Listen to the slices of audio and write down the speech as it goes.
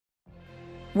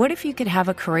What if you could have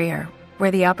a career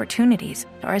where the opportunities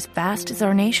are as vast as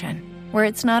our nation, where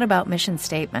it's not about mission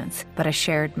statements, but a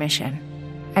shared mission?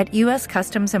 At U.S.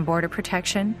 Customs and Border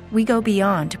Protection, we go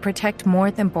beyond to protect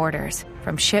more than borders.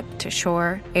 From ship to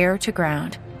shore, air to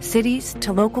ground, cities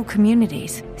to local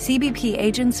communities, CBP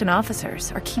agents and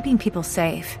officers are keeping people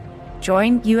safe.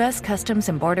 Join U.S. Customs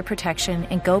and Border Protection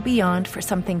and go beyond for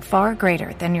something far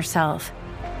greater than yourself.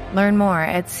 Learn more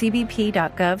at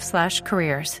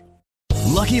cbp.gov/careers.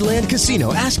 Lucky Land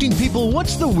Casino, asking people,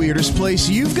 what's the weirdest place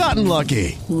you've gotten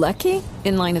lucky? Lucky?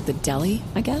 In line at the deli,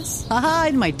 I guess? Aha,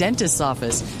 in my dentist's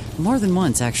office. More than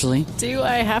once, actually. Do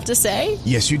I have to say?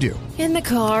 Yes, you do. In the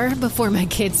car before my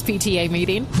kids' PTA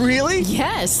meeting. Really?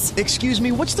 Yes. Excuse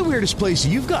me, what's the weirdest place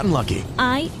you've gotten lucky?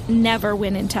 I never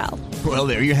win and tell. Well,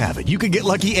 there you have it. You can get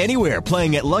lucky anywhere,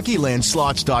 playing at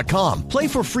LuckyLandSlots.com. Play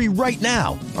for free right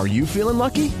now. Are you feeling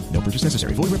lucky? No purchase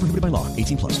necessary. Void where prohibited by law.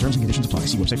 18+. Terms and conditions apply.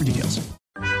 See website for details.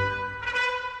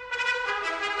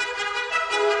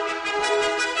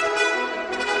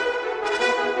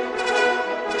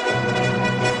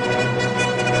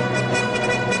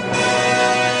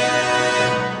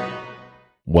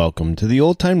 Welcome to the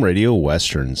Old Time Radio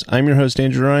Westerns. I'm your host,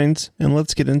 Andrew Rhynes, and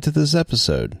let's get into this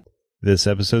episode. This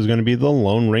episode is going to be The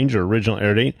Lone Ranger. Original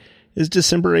air date is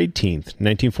December 18th,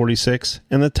 1946,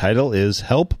 and the title is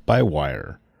Help by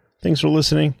Wire. Thanks for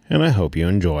listening, and I hope you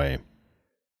enjoy.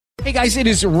 Hey guys, it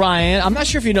is Ryan. I'm not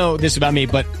sure if you know this about me,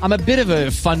 but I'm a bit of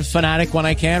a fun fanatic when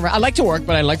I can. I like to work,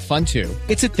 but I like fun too.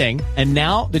 It's a thing. And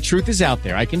now the truth is out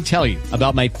there. I can tell you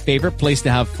about my favorite place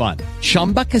to have fun.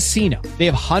 Chumba Casino. They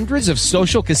have hundreds of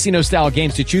social casino style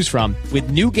games to choose from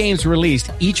with new games released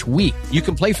each week. You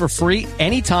can play for free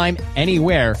anytime,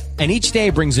 anywhere. And each day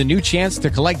brings a new chance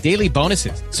to collect daily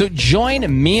bonuses. So join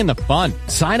me in the fun.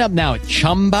 Sign up now at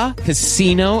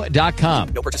ChumbaCasino.com.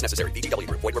 No purchase necessary. VGW.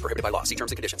 Void where prohibited by law. See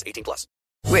terms and conditions. 18+.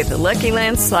 With the Lucky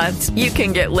Land Slots, you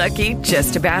can get lucky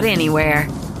just about anywhere.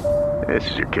 This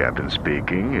is your captain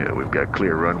speaking. We've got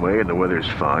clear runway and the weather's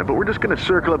fine, but we're just going to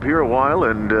circle up here a while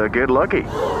and get lucky.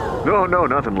 No,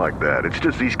 nothing like that. It's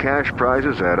just these cash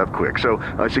prizes add up quick. So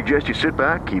I suggest you sit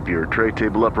back, keep your tray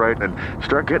table upright, and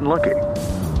start getting lucky.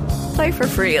 Play for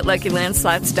free at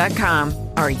LuckyLandSlots.com.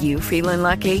 Are you feeling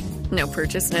lucky? No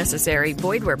purchase necessary.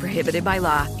 Void where prohibited by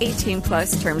law.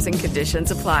 18+ terms and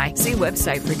conditions apply. See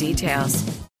website for details.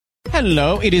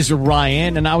 Hello, it is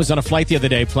Ryan, and I was on a flight the other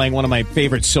day playing one of my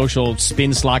favorite social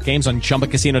spin slot games on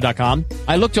ChumbaCasino.com.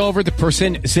 I looked over at the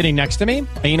person sitting next to me,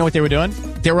 and you know what they were doing?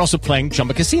 They were also playing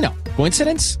Chumba Casino.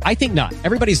 Coincidence? I think not.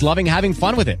 Everybody's loving having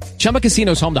fun with it. Chumba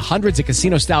Casino is home to hundreds of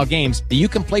casino-style games that you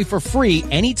can play for free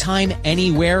anytime,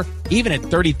 anywhere, even at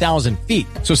 30,000 feet.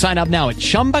 So sign up now at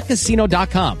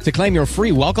ChumbaCasino.com to claim your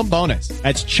free welcome bonus.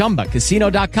 That's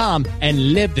ChumbaCasino.com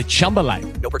and live the Chumba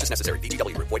life. No purchase necessary.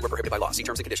 VGW. Void where prohibited by law. See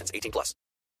terms and conditions. 18+.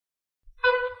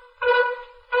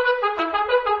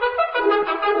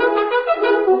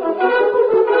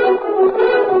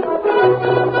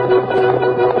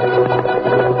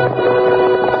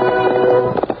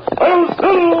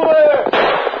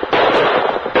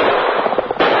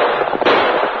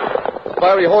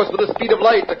 Fiery horse with the speed of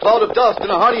light, a cloud of dust, and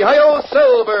a hearty hi-yo,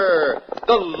 Silver,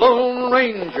 the Lone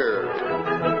Ranger.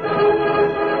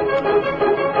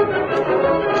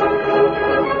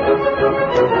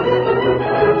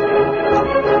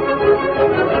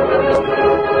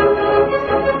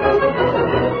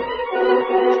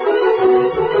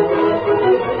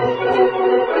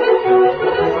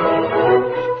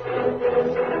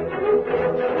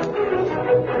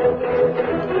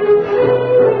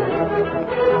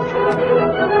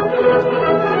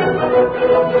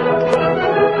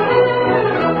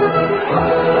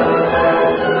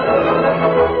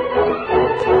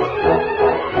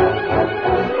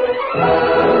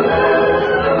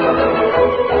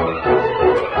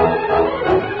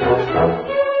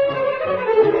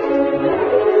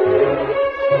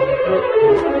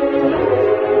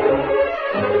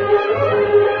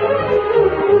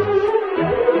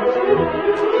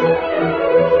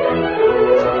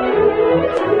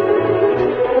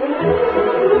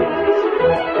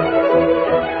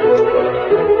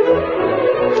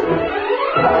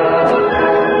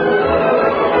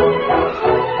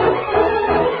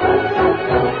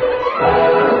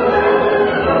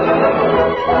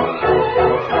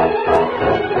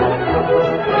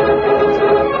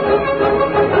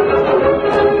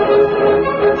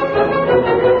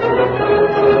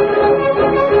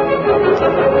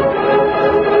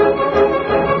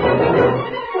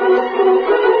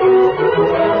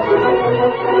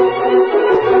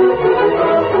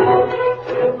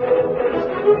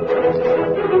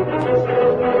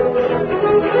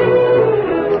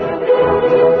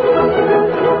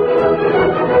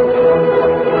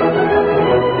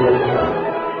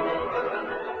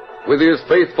 With his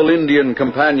faithful Indian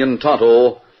companion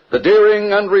Tonto, the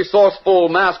daring and resourceful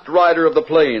masked rider of the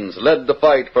plains led the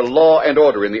fight for law and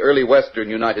order in the early western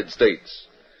United States.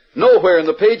 Nowhere in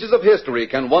the pages of history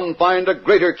can one find a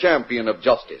greater champion of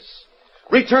justice.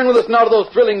 Return with us now to those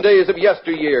thrilling days of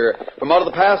yesteryear. From out of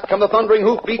the past come the thundering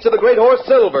hoofbeats of the great horse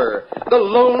Silver. The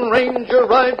Lone Ranger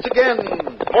rides again.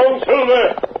 Come on,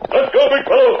 Silver! Let's go, big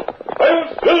fellow! I'm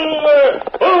Silver!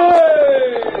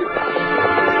 Away!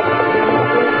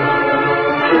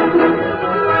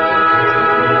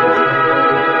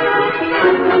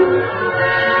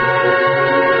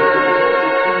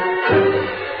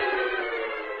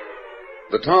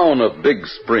 The town of Big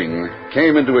Spring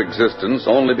came into existence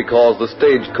only because the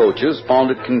stagecoaches found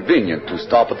it convenient to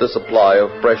stop at the supply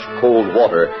of fresh, cold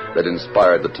water that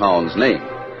inspired the town's name.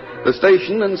 The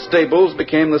station and stables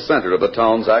became the center of the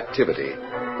town's activity.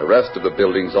 The rest of the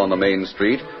buildings on the main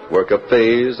street were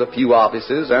cafes, a few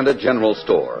offices, and a general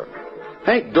store.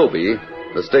 Hank Doby,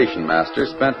 the station master,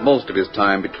 spent most of his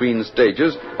time between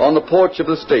stages on the porch of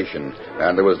the station,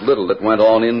 and there was little that went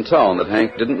on in town that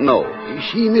Hank didn't know. You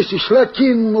see, Mr.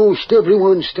 Slotkin, most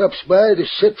everyone stops by to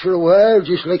sit for a while,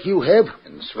 just like you have.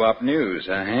 And swap news,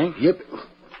 huh, Hank? Yep.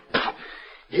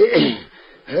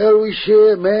 I always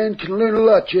say a man can learn a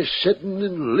lot just sitting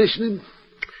and listening.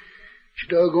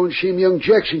 It's a doggone shame young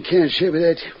Jackson can't say with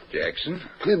that. Jackson?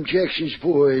 Clem Jackson's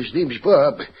boy. His name's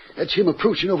Bob. That's him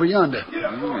approaching over yonder.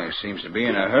 Oh, he seems to be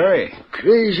in a hurry.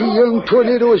 Crazy young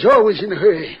tornado is always in a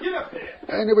hurry.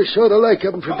 I never saw the like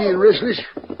of him for being restless.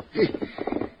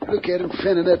 Look at him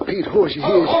fanning that paint horse of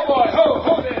his. Ho, boy,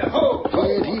 ho there, ho!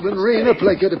 Can't even rein up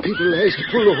like other people. Has to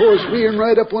pull the horse rearing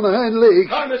right up on the hind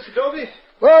legs. Hi, Mr. Doby.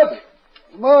 Bob,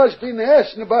 Ma's been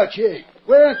asking about you.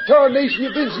 Where in tarnation you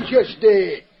been since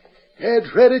yesterday? Had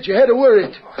read it, you had to worry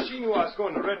it. Oh, she knew I was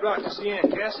going to Red Rock to see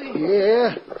Aunt Cassie.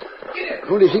 Yeah.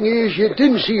 Only thing is, you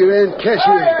didn't see your Aunt Cassie.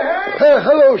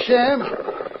 Hello, Sam.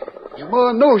 Your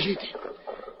ma knows it.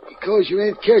 Because your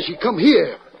Aunt Cassie come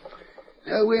here.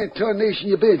 Now, where in tarnation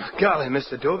you been? Golly,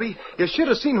 Mr. Doby, you should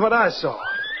have seen what I saw.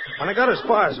 When I got as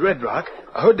far as Red Rock,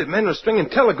 I heard that men were stringing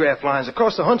telegraph lines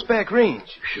across the Hunchback Range.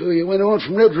 So you went on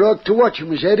from Red Rock to watch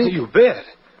 'em, is that it? You bet.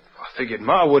 I figured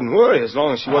Ma wouldn't worry as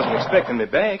long as she wasn't expecting me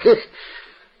back.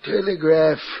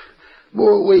 Telegraph.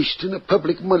 More waste than the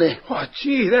public money. Oh,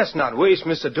 gee, that's not waste,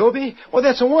 Mr. Doby. Well,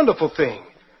 that's a wonderful thing.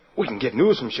 We can get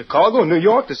news from Chicago and New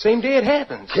York the same day it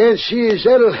happens. Can't see as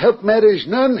that'll help matters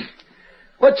none.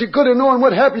 What's the good of knowing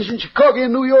what happens in Chicago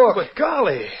and New York? But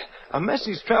golly, a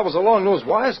message travels along those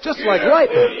wires just like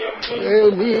lightning.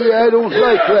 Well, me, I don't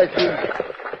like lightning.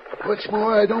 What's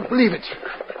more, I don't believe it.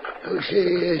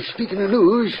 Say, speaking of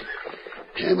news,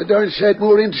 I'm a darn sight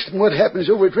more interested in what happens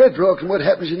over at Red Rock than what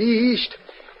happens in the East.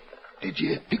 Did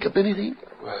you pick up anything?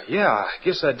 Well, yeah, I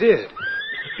guess I did.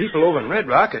 People over in Red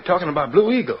Rock are talking about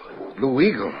Blue Eagle. Blue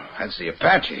Eagle? That's the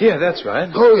Apache. Yeah, that's right.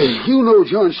 Oh, you know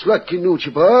John Slotkin, don't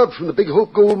you, Bob, from the Big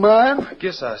Hope Gold Mine? I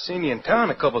guess I seen you in town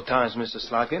a couple times, Mr.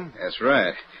 Slotkin. That's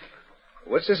right.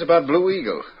 What's this about Blue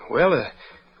Eagle? Well,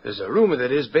 there's a rumor that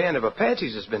his band of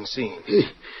Apaches has been seen.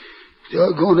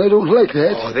 Doggone, I don't like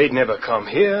that. Oh, they'd never come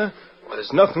here. Well,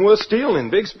 there's nothing worth stealing in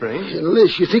Big Spring.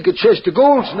 Unless you think a chest of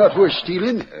gold's not worth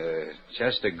stealing.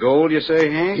 Chest of gold, you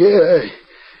say, Hank? Yeah.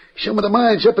 Some of the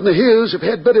mines up in the hills have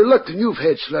had better luck than you've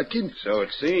had, Slotkin. So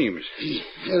it seems.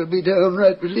 I'll be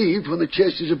downright relieved when the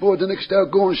chest is aboard the next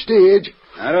outgoing stage.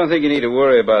 I don't think you need to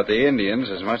worry about the Indians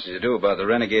as much as you do about the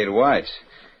renegade whites.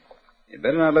 You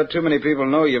better not let too many people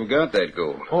know you've got that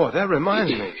gold. Oh, that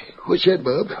reminds me. What's that,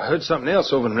 Bob? I heard something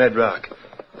else over in Red Rock.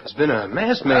 There's been a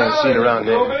masked man seen around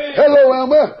there. Hello,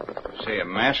 Elmer. Say, a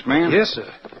masked man? Yes, sir.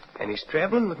 And he's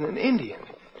traveling with an Indian.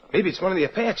 Maybe it's one of the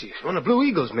Apaches, one of Blue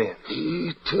Eagle's men.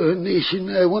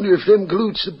 Tarnation, I wonder if them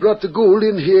galoots that brought the gold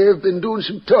in here have been doing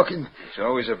some talking. It's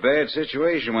always a bad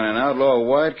situation when an outlaw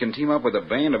white can team up with a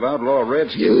band of outlaw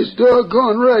redskins. You're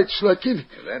doggone right, Slotkin.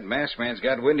 If that masked man's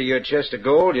got wind of your chest of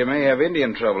gold, you may have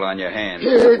Indian trouble on your hands.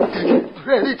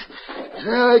 Drat it.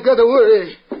 Now I gotta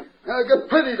worry. I got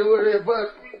plenty to worry about.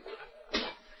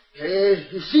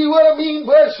 You see what I mean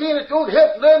by saying it don't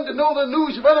help them to know the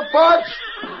news of other parts?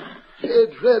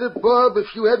 Drat it, Bob, if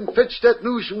you hadn't fetched that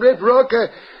news from Red Rock, I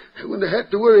wouldn't have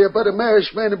had to worry about a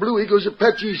masked man of Blue Eagle's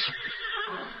Apaches.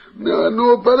 Now I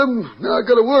know about them, now I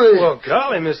gotta worry. Well,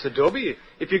 golly, Mr. Doby,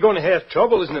 if you're going to have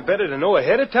trouble, isn't it better to know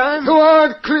ahead of time? Go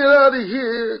on, clear out of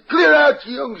here. Clear out,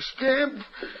 you young scamp.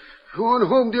 Go on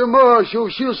home to your ma, so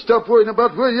she'll stop worrying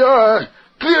about where you are.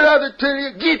 Clear out, I tell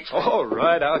you. Get. All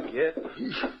right, I'll get.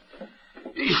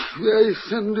 Why,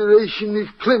 thunderation, if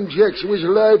Clem Jackson was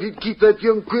alive, he'd keep that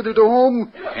young critter to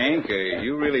home. Hank, are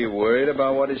you really worried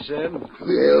about what he said?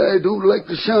 Well, I don't like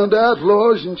the sound of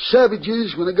outlaws and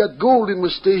savages when I got gold in my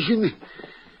station.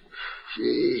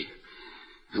 Say,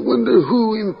 I wonder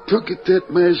who in Tucket that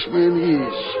masked man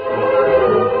is.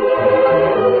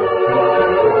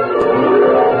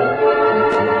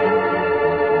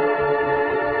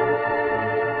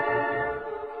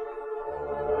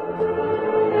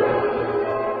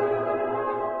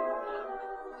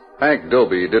 Hank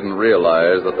Dobie didn't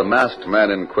realize that the masked man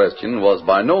in question was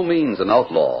by no means an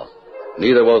outlaw.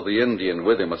 Neither was the Indian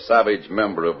with him a savage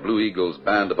member of Blue Eagle's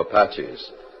band of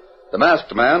Apaches. The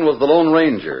masked man was the Lone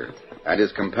Ranger, and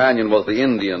his companion was the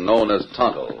Indian known as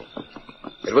Tonto.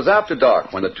 It was after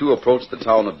dark when the two approached the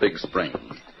town of Big Spring.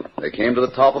 They came to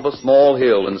the top of a small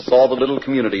hill and saw the little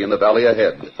community in the valley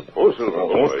ahead. Oh, Silver.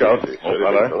 Oh, Scout.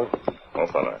 Oh,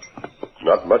 fella.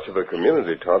 Not much of a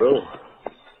community, Tonto.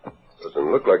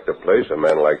 Doesn't look like the place a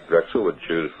man like Drexel would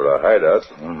choose for a hideout.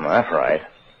 That's right.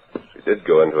 If he did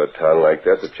go into a town like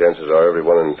that, the chances are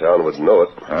everyone in town would know it.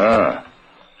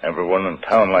 Everyone in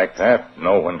town like that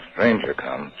know when stranger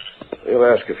comes. We'll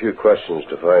ask a few questions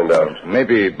to find out.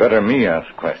 Maybe better me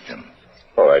ask question.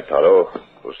 All right, Tonto.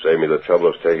 Will save me the trouble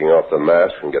of taking off the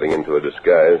mask and getting into a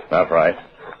disguise. That's right.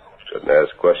 Shouldn't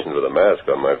ask questions with a mask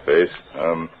on my face.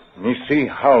 Me see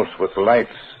house with lights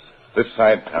this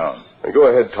side town. Then go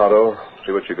ahead, Tonto.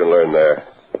 See what you can learn there.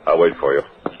 I'll wait for you.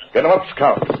 Get him up,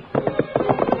 Scout.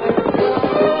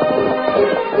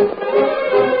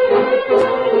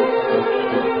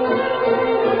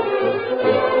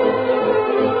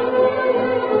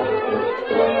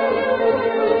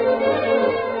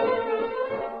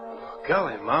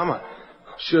 Golly, Mama.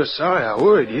 I'm sure sorry I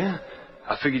worried you.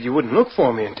 I figured you wouldn't look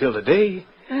for me until today.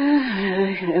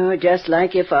 You're just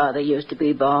like your father used to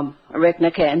be, Bob. I reckon I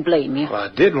can't blame you. Well,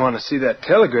 I did want to see that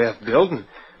telegraph building.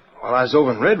 While I was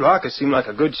over in Red Rock, it seemed like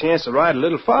a good chance to ride a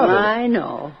little farther. I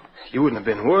know. You wouldn't have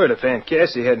been worried if Aunt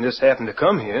Cassie hadn't just happened to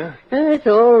come here. It's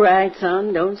all right,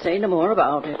 son. Don't say no more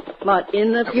about it. But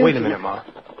in the future... Wait a minute, Ma.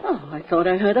 Oh, I thought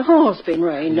I heard a horse being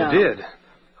reined You out. did.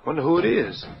 I wonder who it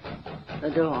is. The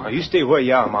door. Now, you stay where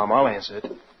you are, Mom. I'll answer it.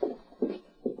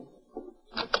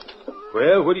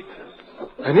 Well, what do you...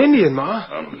 An Indian, Ma?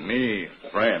 Me,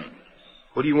 friend.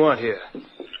 What do you want here?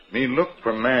 Me look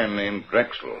for man named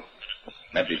Drexel.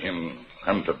 Maybe him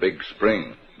come to Big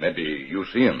Spring. Maybe you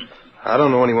see him. I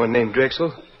don't know anyone named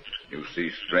Drexel. You see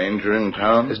stranger in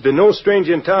town? There's been no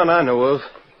stranger in town I know of.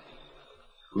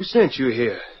 Who sent you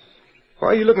here? Why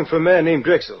are you looking for a man named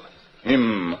Drexel?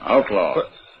 Him outlaw.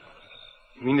 What?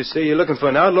 You mean to say you're looking for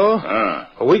an outlaw?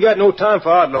 Well, we got no time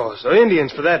for outlaws, or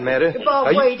Indians for that matter.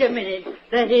 Bob, wait a minute.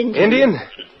 That Indian... Indian?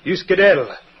 You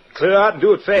skedaddle. Clear out and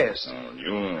do it fast.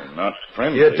 You're not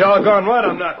friendly. You're doggone right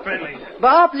I'm not friendly.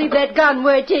 Bob, leave that gun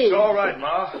where it is. It's all right,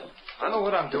 Ma. I know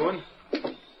what I'm doing.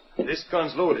 This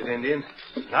gun's loaded, Indian,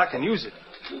 and I can use it.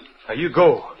 Now, you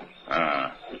go.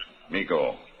 Me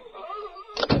go.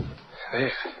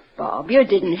 There. Bob, you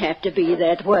didn't have to be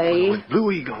that way. With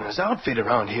Blue Eagle and his outfit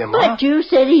around here, Ma. But you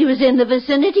said he was in the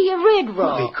vicinity of Red Rock.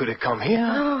 Well, he could have come here.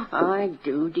 Oh, I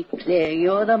do declare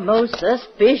you're the most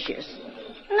suspicious.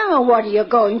 Now, what are you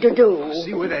going to do?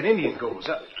 See where that Indian goes.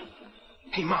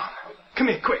 Hey, Mom, come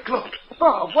here quick, look.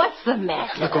 Bob, what's the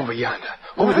matter? Look over yonder.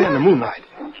 Over there in the moonlight.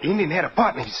 The Indian had a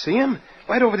partner, you see him?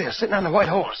 Right over there, sitting on the white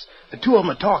horse. The two of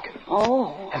them are talking.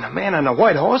 Oh. And the man on the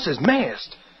white horse is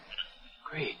masked.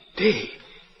 Great day.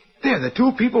 They're the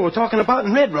two people we're talking about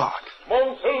in Red Rock. Come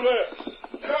on, Silver.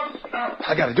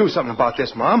 I gotta do something about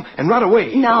this, Mom, and right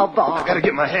away. Now, Bob. I gotta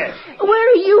get my hat.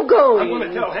 Where are you going? I'm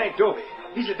gonna tell Hank Dobie.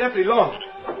 He's a deputy law.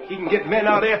 He can get men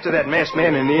out after that masked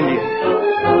man and the Indian.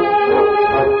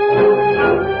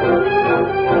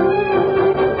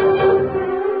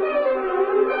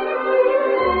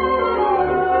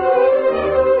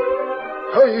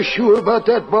 Are you sure about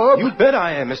that, Bob? You bet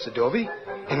I am, Mr. Dobie.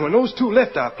 And when those two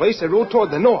left our place, they rode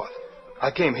toward the north.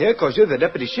 I came here because you're the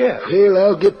deputy sheriff. Well,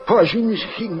 I'll get Parsons.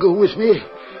 He can go with me.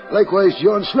 Likewise,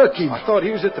 John Slutkin. I thought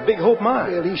he was at the Big Hope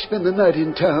Mine. Well, he spent the night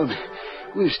in town.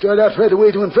 We'll start out right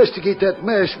away to investigate that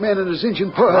masked man and his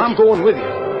Injun part. I'm going with you.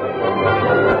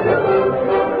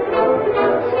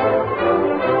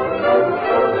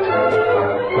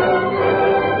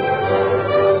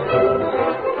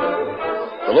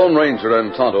 The Lone Ranger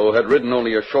and Tonto had ridden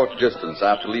only a short distance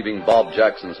after leaving Bob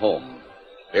Jackson's home.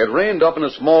 They had reined up in a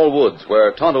small woods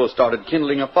where Tonto started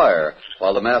kindling a fire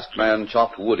while the masked man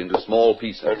chopped wood into small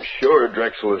pieces. I'm sure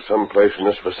Drexel is someplace in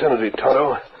this vicinity,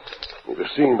 Tonto. He was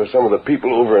seen by some of the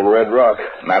people over in Red Rock.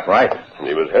 That's right. And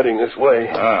he was heading this way.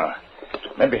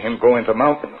 Maybe him go into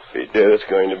mountains. If he did, it's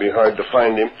going to be hard to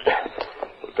find him.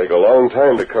 It'll take a long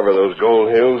time to cover those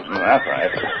gold hills. That's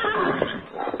right.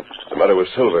 What's the matter with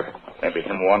Silver? Maybe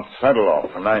him want saddle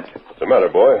off tonight. What's the matter,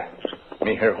 boy?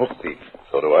 Me hear hoof thief.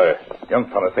 So do I. Young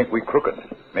fella think we crooked.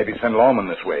 Maybe send lawmen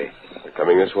this way. They're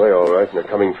coming this way, all right, and they're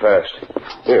coming fast.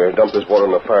 Here, dump this water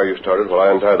on the fire you started while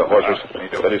I untie the horses.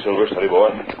 Steady, Silver, steady,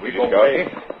 boy. We Easy, go Scout. away.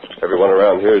 Everyone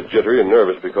around here is jittery and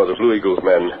nervous because of Blue Eagle's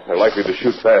men. They're likely to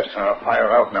shoot fast.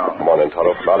 Fire out now. Come on then,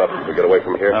 Tonto. Mount up. We'll get away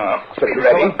from here. Steady,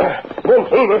 ready. Come on,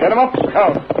 Silver. Get him up,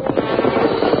 Scout.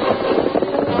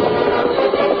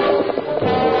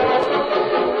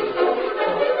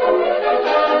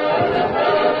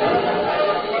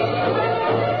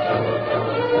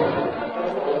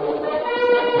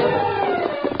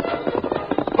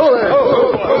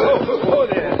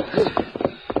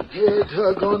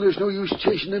 Doggone, there's no use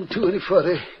chasing them two any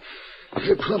further.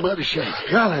 They're plumb out of sight.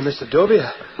 Golly, Mr. Dobie,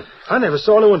 I never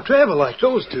saw anyone travel like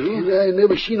those two. And I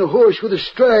never seen a horse with a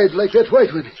stride like that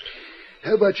white one.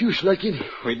 How about you, Slutkin?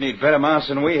 We'd need better mounts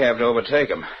than we have to overtake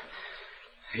him.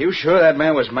 You sure that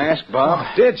man was masked, Bob?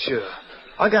 Oh, dead sure.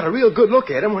 I got a real good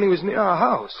look at him when he was near our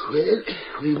house. Well,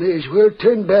 we may as well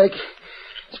turn back.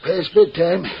 It's past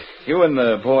bedtime. You and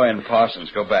the boy and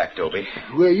Parsons go back, Dobie.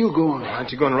 Where are you going?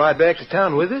 Aren't you going to ride back to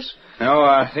town with us? No,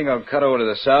 I think I'll cut over to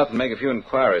the south and make a few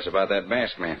inquiries about that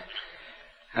masked man.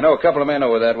 I know a couple of men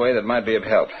over that way that might be of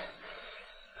help.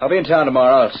 I'll be in town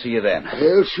tomorrow. I'll see you then.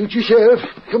 Well, suit yourself.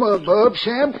 Come on, Bob,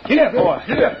 Sam. Here, boy.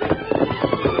 Here.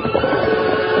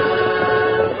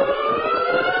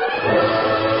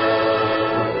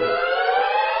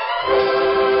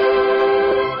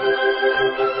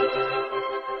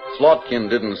 Slotkin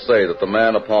didn't say that the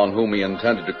man upon whom he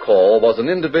intended to call was an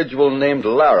individual named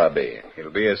Larrabee.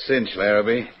 It'll be a cinch,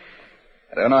 Larrabee.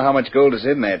 I don't know how much gold is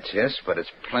in that chest, but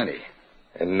it's plenty.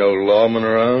 And no lawman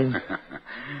around?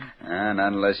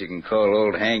 Not unless you can call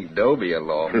old Hank Dobie a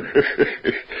lawman.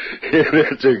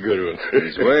 That's a good one.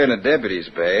 He's wearing a deputy's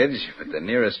badge, but the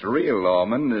nearest real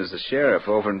lawman is the sheriff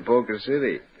over in Poker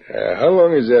City. How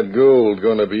long is that gold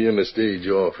going to be in the stage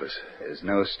office? There's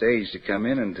no stage to come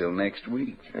in until next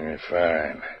week.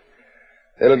 Fine.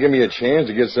 That'll give me a chance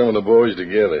to get some of the boys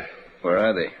together. Where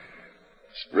are they?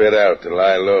 Spread out to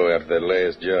lie low after that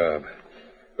last job.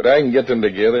 But I can get them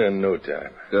together in no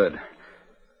time. Good.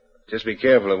 Just be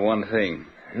careful of one thing.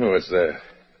 What's that?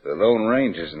 The Lone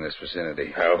Ranger's in this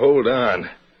vicinity. Now, hold on.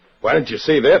 Why didn't you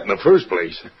say that in the first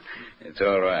place? It's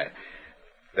all right.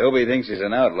 Dobie thinks he's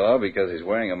an outlaw because he's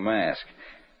wearing a mask.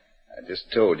 I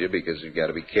just told you because you've got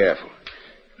to be careful.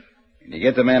 When you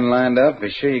get the men lined up, be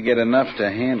sure you get enough to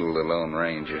handle the Lone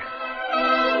Ranger.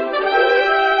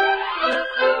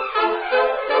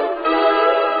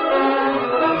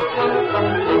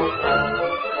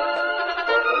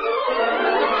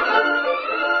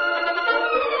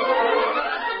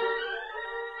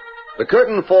 The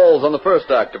curtain falls on the first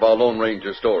act of our Lone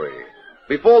Ranger story.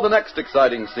 Before the next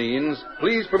exciting scenes,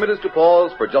 please permit us to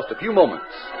pause for just a few moments.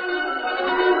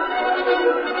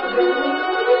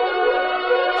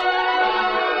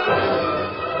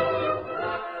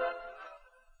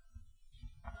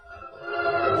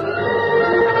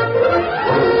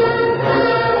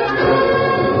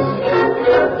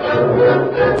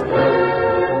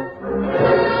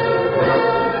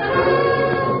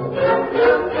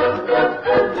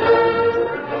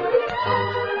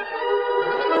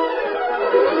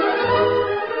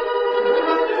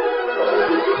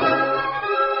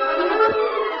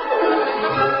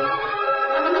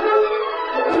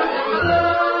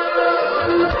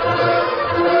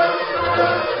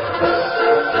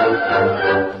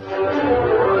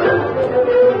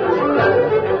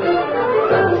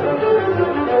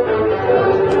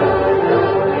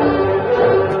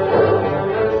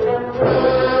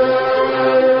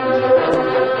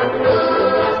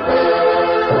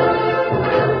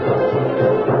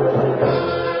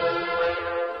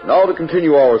 Now to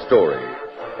continue our story.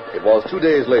 It was 2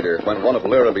 days later when one of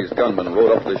Larrabee's gunmen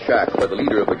rode up to the shack where the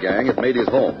leader of the gang had made his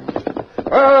home.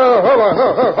 Oh, hold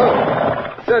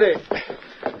on. Steady.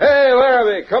 Hey,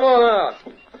 Larrabee, come on out.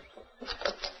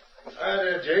 Hi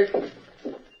there, Jake.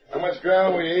 How much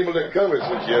ground were you able to cover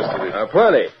since yesterday?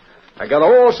 Plenty. I got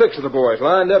all 6 of the boys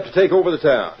lined up to take over the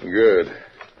town. Good.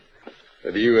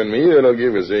 But you and me, that'll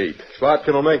give us 8.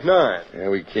 Slotkin will make 9. Yeah,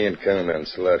 we can't count on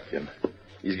Slotkin.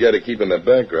 He's got to keep in the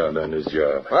background on this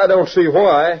job. I don't see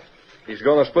why. He's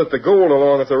going to split the gold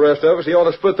along with the rest of us. He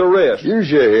ought to split the rest. Use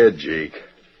your head, Jake.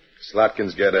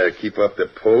 Slotkin's got to keep up the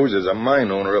pose as a mine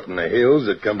owner up in the hills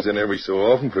that comes in every so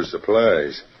often for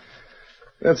supplies.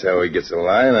 That's how he gets a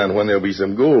line on when there'll be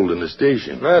some gold in the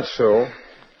station. That's so.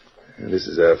 This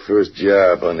is our first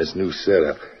job on this new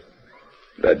setup.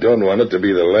 But I don't want it to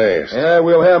be the last. Yeah,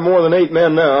 we'll have more than 8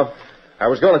 men now. I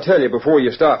was going to tell you before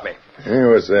you stopped me. Hey,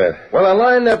 what's that? Well, I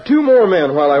lined up 2 more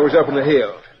men while I was up in the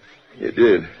hill. You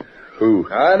did? Who?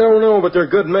 I don't know, but they're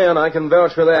good men. I can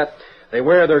vouch for that. They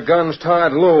wear their guns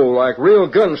tied low like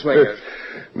real gunslingers.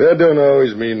 That don't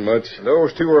always mean much.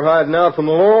 Those 2 are hiding out from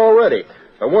the law already.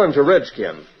 One's a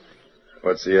redskin.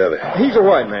 What's the other? He's a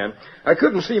white man. I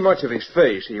couldn't see much of his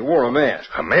face. He wore a mask.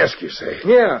 A mask, you say?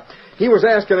 Yeah. He was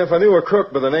asking if I knew a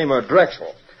crook by the name of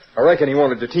Drexel. I reckon he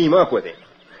wanted to team up with him.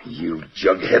 You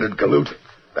jug-headed galoot.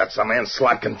 That's the man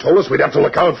Slotkin told us we'd have to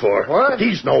look out for. What?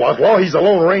 He's no outlaw. He's a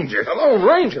Lone Ranger. A Lone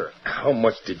Ranger? How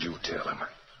much did you tell him?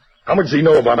 How much does he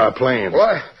know about our plans?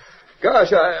 Well,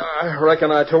 gosh, I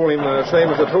reckon I told him the same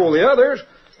as I told the others.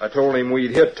 I told him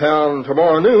we'd hit town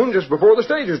tomorrow noon just before the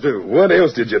stages do. What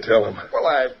else did you tell him? Well,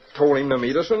 I told him to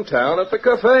meet us in town at the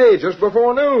cafe just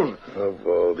before noon. Of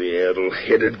all the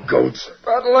addle-headed goats.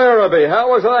 But Larrabee, how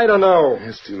was I to know?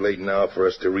 It's too late now for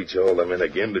us to reach all the men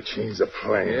again to change the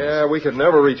plans. Yeah, we could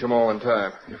never reach them all in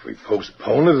time. If we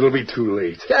postpone it, it'll be too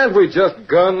late. Can't we just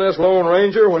gun this Lone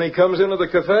Ranger when he comes into the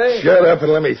cafe? Shut up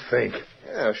and let me think.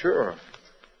 Yeah, sure.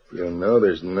 We'll know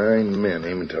there's 9 men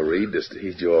aiming to raid the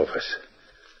stage office.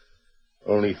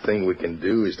 Only thing we can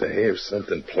do is to have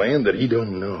something planned that he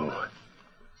don't know.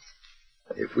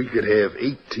 If we could have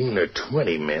 18 or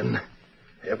 20 men,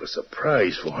 have a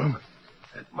surprise for him,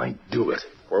 that might do it.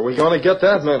 Where are we going to get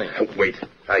that many? Wait,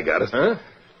 I got it. Huh?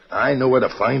 I know where to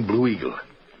find Blue Eagle.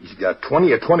 He's got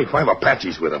 20 or 25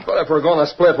 Apaches with him. But if we're going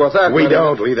to split with that We many...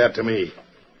 don't. Leave that to me.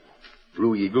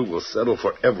 Blue Eagle will settle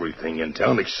for everything in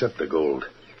town except the gold.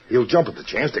 He'll jump at the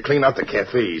chance to clean out the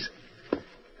cafes.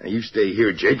 Now, you stay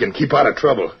here, Jake, and keep out of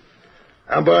trouble.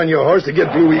 I'm buying your horse to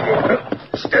get Blue Eagle.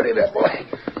 Steady that, boy.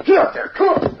 Get out there. Come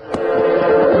on.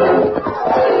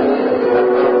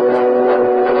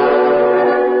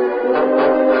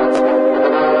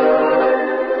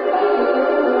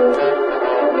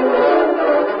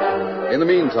 In the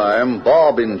meantime,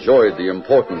 Bob enjoyed the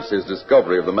importance his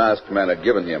discovery of the masked man had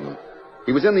given him.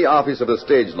 He was in the office of the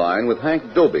stage line with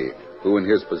Hank Doby, who in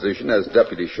his position as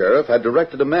deputy sheriff had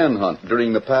directed a manhunt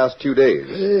during the past 2 days.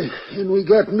 And we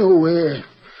got nowhere.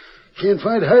 Can't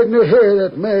find hiding or hair of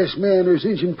that masked man or his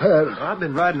Injun pal. I've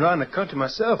been riding around the country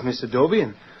myself, Mr. Doby,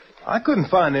 and I couldn't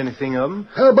find anything of them.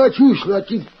 How about you,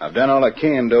 Slotkin? I've done all I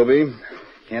can, Doby.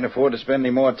 Can't afford to spend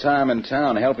any more time in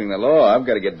town helping the law. I've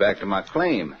got to get back to my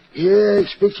claim. Yeah, I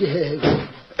expect you have.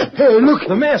 Hey, look.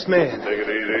 The masked man. Take it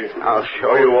easy. I'll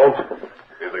show you. Won't.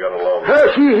 See if they got along.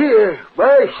 See here.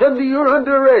 By Sunday, you're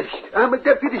under arrest. I'm a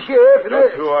deputy sheriff, and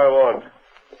That's who I want.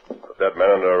 Put that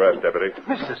man under arrest, deputy.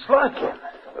 Mr. Slotkin.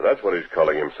 And that's what he's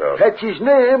calling himself. That's his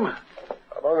name.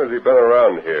 How long has he been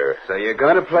around here? So you're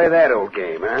going to play that old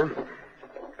game, huh?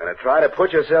 Going to try to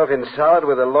put yourself in solid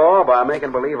with the law by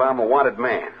making believe I'm a wanted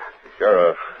man.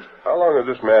 Sheriff, how long has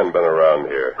this man been around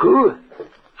here? Who?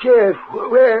 Sheriff,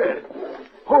 where?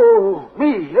 Oh,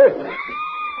 me.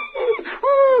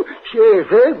 Sheriff,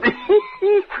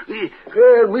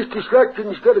 Well, Mr.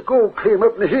 Slotkin's got a gold claim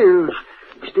up in the hills.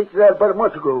 He staked it out about a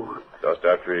month ago. Just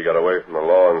after he got away from the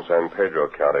law in San Pedro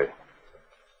County.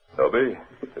 Toby,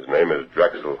 his name is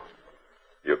Drexel.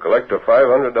 You collect a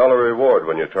 $500 reward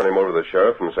when you turn him over to the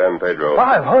sheriff in San Pedro.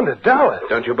 $500?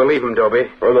 Don't you believe him, Doby?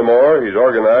 Furthermore, he's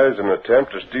organized an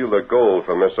attempt to steal the gold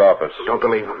from this office. Don't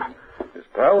believe him. His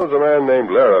pal is a man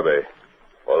named Larrabee.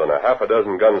 More than a half a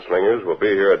dozen gunslingers will be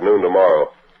here at noon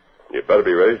tomorrow. You'd better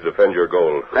be ready to defend your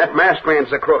gold. That masked man's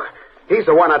the crook. He's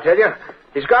the one, I tell you.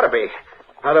 He's got to be.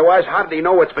 Otherwise, how did he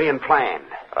know what's being planned?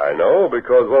 I know,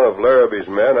 because one of Larrabee's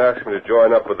men asked me to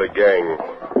join up with the gang.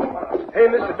 Hey,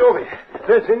 Mr. Doby,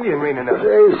 there's Indian raining out.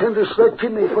 Hey, Senator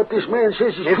Slotkin, if what this man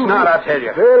says is true... It's not, I tell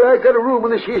you. Well, I got a room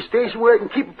in this here station where I can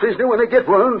keep a prisoner when I get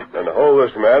one. And hold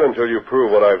this man until you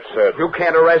prove what I've said. You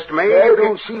can't arrest me. I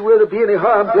don't see where there'd be any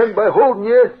harm done by holding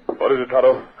you. What is it,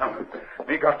 Tonto?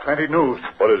 We got plenty news.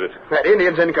 What is it? That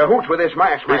Indian's in cahoots with this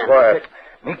masked man. Be quiet.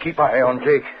 Me keep eye on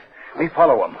Jake. Me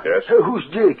follow him. Yes? Who's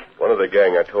Jake? One of the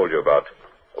gang I told you about.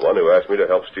 The one who asked me to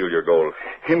help steal your gold.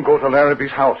 Him go to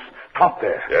Larrabee's house. Top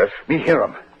there. Yes? Me hear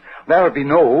him. Larrabee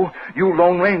know you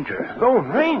Lone Ranger. Lone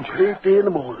Ranger? 8 in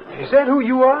the morning. Is that who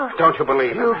you are? Don't you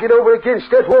believe You him? get over against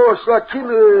that horse,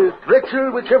 Slotkin,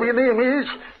 Drexel, whichever your name is.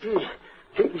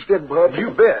 Take his gun, Bob.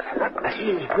 You bet.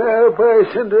 Now, by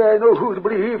thunder, I know who to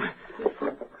believe.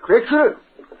 Drexel,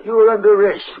 you're under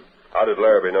arrest. How did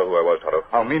Larrabee know who I was, Tonto?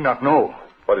 How me not know.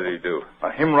 What did he do?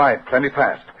 Him ride plenty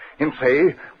fast. Him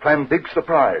say, plan big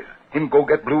surprise. Him go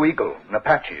get Blue Eagle and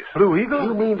Apaches. Blue Eagle?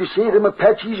 You mean to say them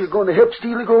Apaches are going to help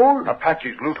steal the gold?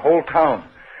 Apaches loot whole town.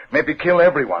 Maybe kill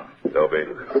everyone. Dobie,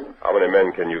 how many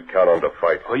men can you count on to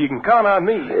fight? Well, you can count on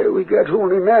me. Yeah, we got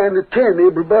only 9 to 10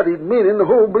 able-bodied men in the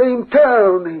whole blame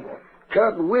town.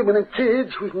 Counting women and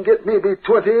kids, we can get maybe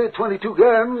 20, 22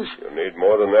 guns. You need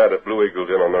more than that if Blue Eagle's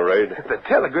in on the raid. If the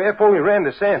telegraph only ran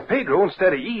to San Pedro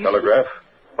instead of east. Telegraph?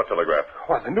 What telegraph?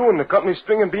 Why, the new one the company's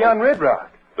stringing beyond Red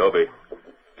Rock. Dobie,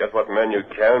 get what men you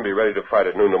can and be ready to fight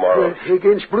at noon tomorrow.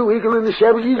 Against Blue Eagle and the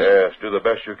savages? Yes, do the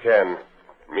best you can.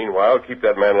 Meanwhile, keep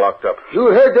that man locked up. You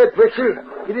heard that,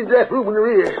 Drexel. Get into that room in the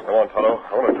rear. Come on, Tonto.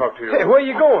 I want to talk to you. Hey, where are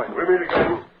you going? We meet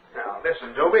again. Now,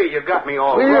 listen, Dobie, you got me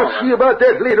all We'll wrong. see about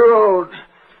that later on.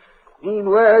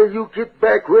 Meanwhile, you get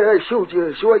back where I showed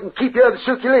you so I can keep you out of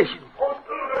circulation.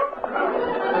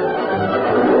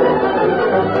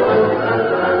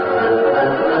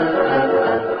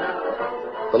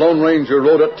 The Lone Ranger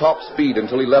rode at top speed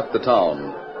until he left the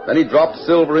town. Then he dropped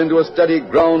Silver into a steady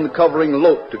ground-covering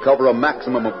lope to cover a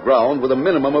maximum of ground with a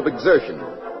minimum of exertion.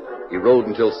 He rode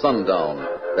until sundown,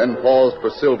 then paused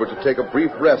for Silver to take a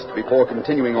brief rest before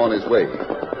continuing on his way.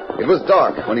 It was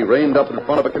dark when he reined up in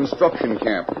front of a construction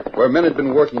camp where men had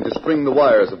been working to string the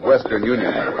wires of Western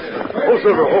Union. Oh,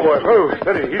 Silver, oh, boy. Oh,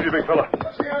 steady. Easy, big fella.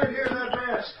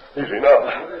 Easy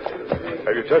now.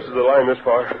 Have you tested the line this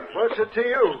far? What's it to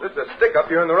you? This is a stick-up.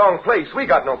 You're in the wrong place. We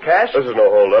got no cash. This is no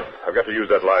hold-up. I've got to use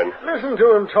that line. Listen to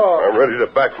him talk. I'm ready to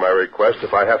back my request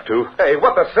if I have to. Hey,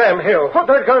 what the Sam Hill? Put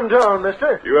that gun down,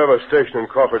 mister. You have a station in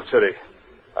Crawford City.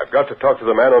 I've got to talk to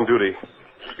the man on duty.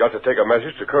 He's got to take a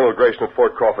message to Colonel Grayson at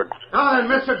Fort Crawford. Now then,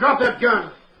 mister, drop that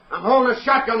gun. I'm holding a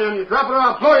shotgun on you. Drop it or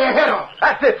I'll blow your head off.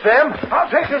 That's it, Sam. I'll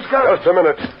take this gun. Just a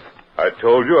minute. I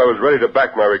told you I was ready to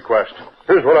back my request.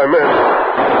 Here's what I meant.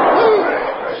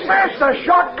 Smash the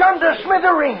shotgun to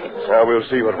smithereens. Now we'll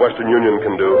see what Western Union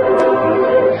can do.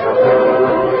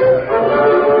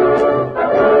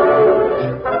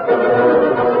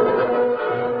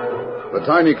 The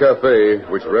tiny cafe,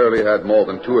 which rarely had more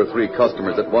than 2 or 3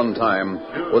 customers at one time,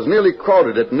 was nearly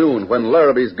crowded at noon when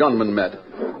Larrabee's gunmen met.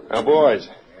 Now, boys,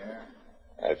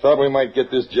 I thought we might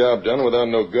get this job done without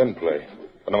no gunplay,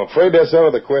 but I'm afraid that's out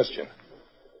of the question.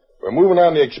 We're moving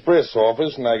on the express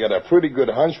office, and I got a pretty good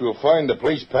hunch we'll find the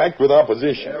place packed with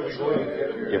opposition.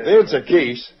 If that's the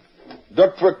case,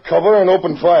 duck for cover and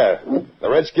open fire. The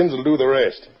Redskins will do the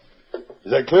rest.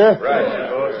 Is that clear? Right.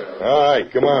 All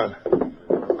right, come on.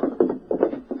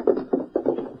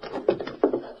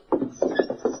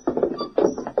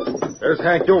 There's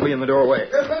Hank Dobie in the doorway.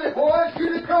 Get ready, boys.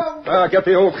 Here they come. Get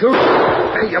the old coot.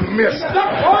 Hey, you missed.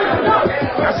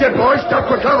 That's it, boys. Duck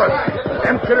for cover.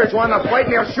 Them critters want to fight,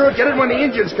 and they'll sure get it when the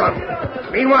Indians come.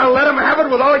 Meanwhile, let them have it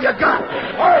with all you got.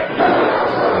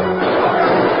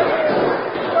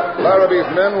 Larrabee's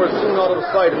men were soon out of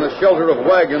sight in the shelter of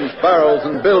wagons, barrels,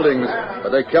 and buildings, but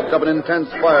they kept up an intense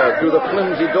fire through the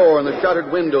flimsy door and the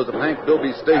shattered windows of Hank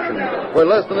Dobie's station, where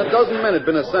less than a dozen men had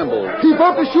been assembled. Keep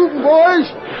up the shooting, boys.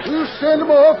 We'll send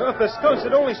them off. If the skunks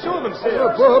had only shown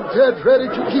themselves. Bob, Dad, Freddy,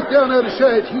 you keep down out of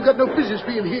sight. You got no business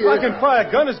being here. I can fire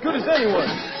a gun as good as anyone.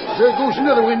 There goes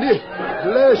another windy. The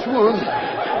last one.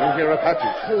 You hear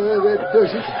Apaches. That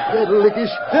does it. That'll lick us.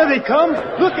 There they come.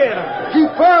 Look at them. Keep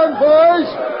firing, boys.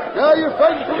 Now you're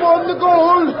fighting for more than the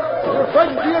gold. You're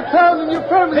fighting for your town and your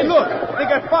family. Hey, look. They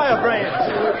got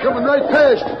firebrands. They're coming right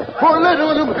past. Pour lead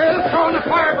on them. They're throwing the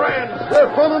firebrands.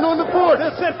 They're falling on the fort.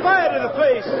 They'll set fire to the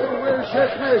place. Where's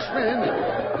that masked man?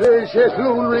 There's that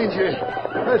Lone Ranger.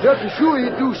 I thought for sure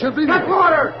he'd do something. Get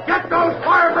water. Get those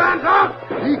firebrands out.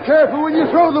 Be careful when you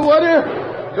throw the water.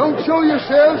 Don't show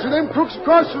yourselves, or them crooks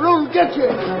across the road will get you.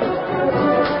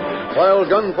 While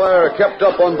gunfire kept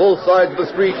up on both sides of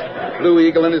the street, Blue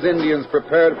Eagle and his Indians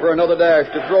prepared for another dash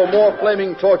to throw more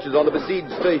flaming torches on the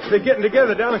besieged station. They're getting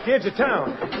together down at the edge of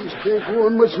town. This can't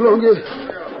go on much longer.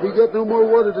 We got no more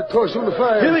water to toss on the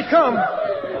fire. Here they come.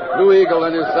 Blue Eagle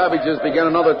and his savages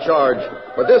began another charge.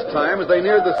 But this time, as they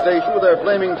neared the station with their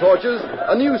flaming torches,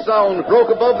 a new sound broke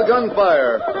above the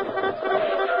gunfire.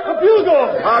 A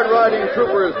bugle! Hard-riding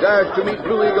troopers dashed to meet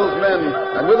Blue Eagle's men,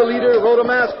 and with a leader rode a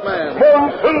masked man.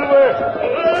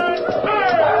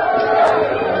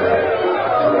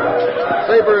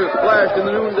 Sabers flashed in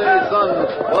the noonday sun,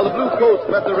 while the blue coats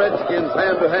met the Redskins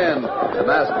hand to hand. The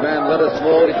masked man led a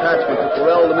small detachment to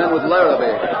corral the men with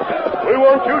Larrabee. We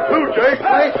want you too, Jake.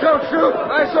 Hey, don't shoot.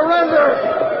 I surrender.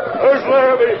 There's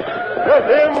Larrabee. Get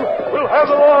him. We'll have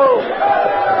them all.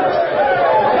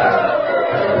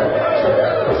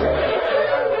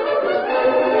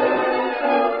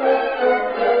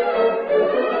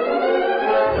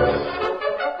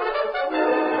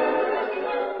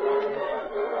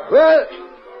 Well,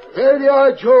 there you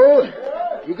are,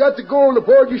 Joe. You got the gold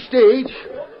aboard your stage.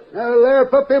 Now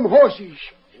larp up them horses.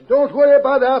 Don't worry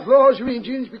about outlaws or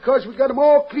Indians because we got 'em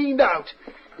all cleaned out,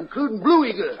 including Blue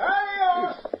Eagle.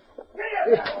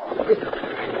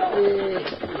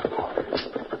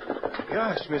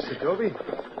 Gosh, Mr. Dobie, you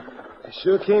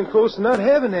sure came close to not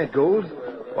having that gold.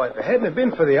 Why, if it hadn't have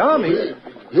been for the army...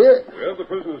 Yeah. We have the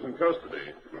prisoners in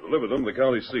custody. We'll deliver them to the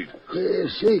county seat.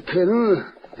 Say, Colonel,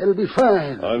 that'll be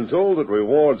fine. I'm told that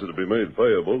rewards are to be made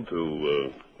payable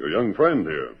to your young friend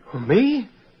here. Me?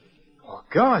 Oh,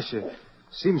 gosh, it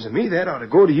seems to me that ought to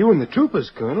go to you and the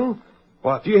troopers, Colonel.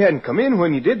 Well, if you hadn't come in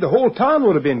when you did, the whole town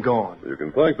would have been gone. You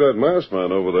can thank that masked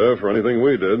man over there for anything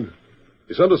we did.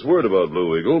 He sent us word about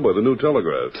Blue Eagle by the new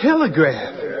telegraph.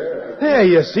 Telegraph? There,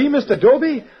 you see, Mr.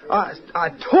 Dobie? I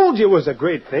told you it was a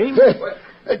great thing.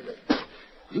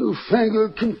 You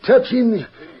fangled Kentuckian.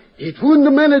 It wouldn't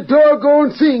have meant a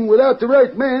doggone thing without the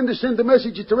right man to send the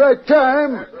message at the right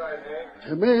time.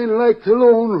 A man like the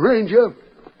Lone Ranger.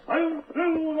 I'm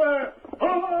through there.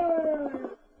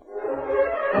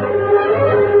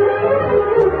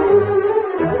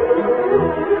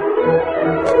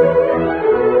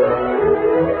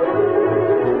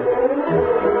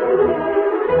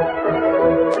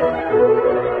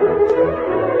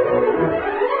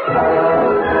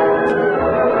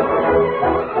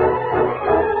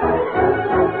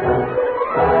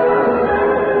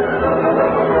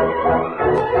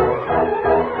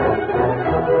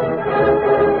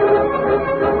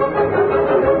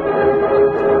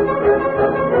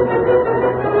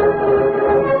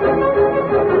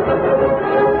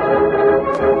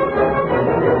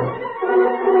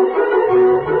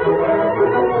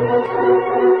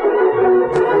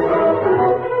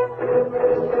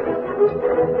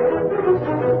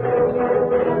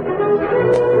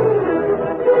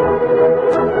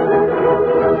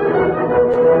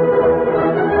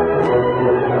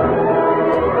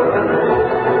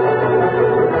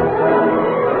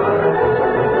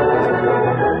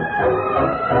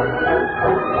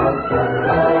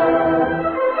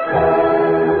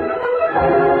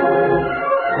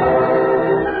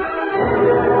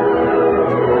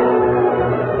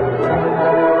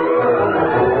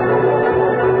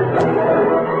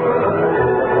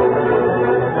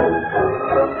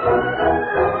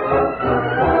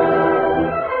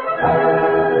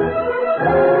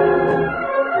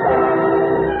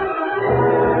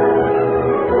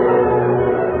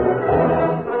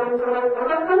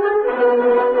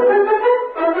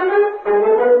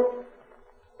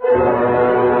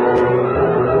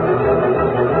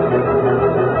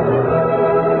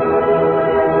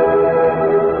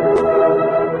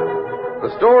 The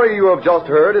story you have just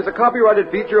heard is a copyrighted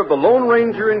feature of the Lone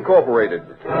Ranger Incorporated.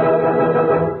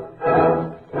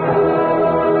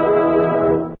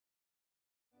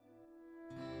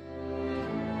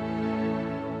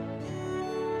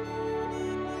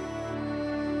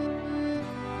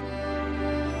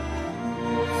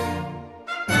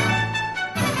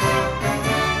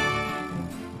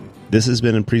 This has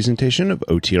been a presentation of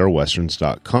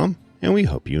OTRWesterns.com, and we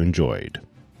hope you enjoyed.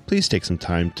 Please take some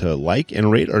time to like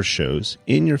and rate our shows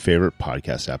in your favorite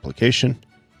podcast application.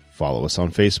 Follow us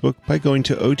on Facebook by going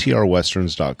to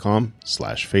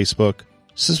OTRWesterns.com/Facebook.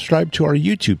 Subscribe to our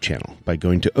YouTube channel by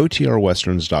going to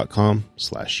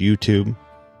OTRWesterns.com/YouTube.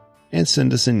 And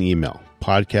send us an email,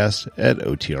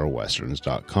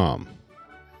 podcast@OTRWesterns.com.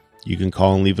 You can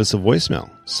call and leave us a voicemail,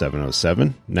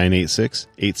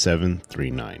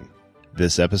 707-986-8739.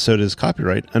 This episode is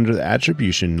copyright under the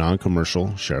Attribution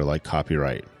Non-Commercial Share Alike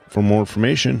copyright. For more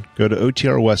information, go to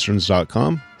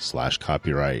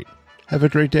OTRWesterns.com/copyright. Have a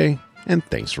great day, and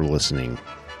thanks for listening.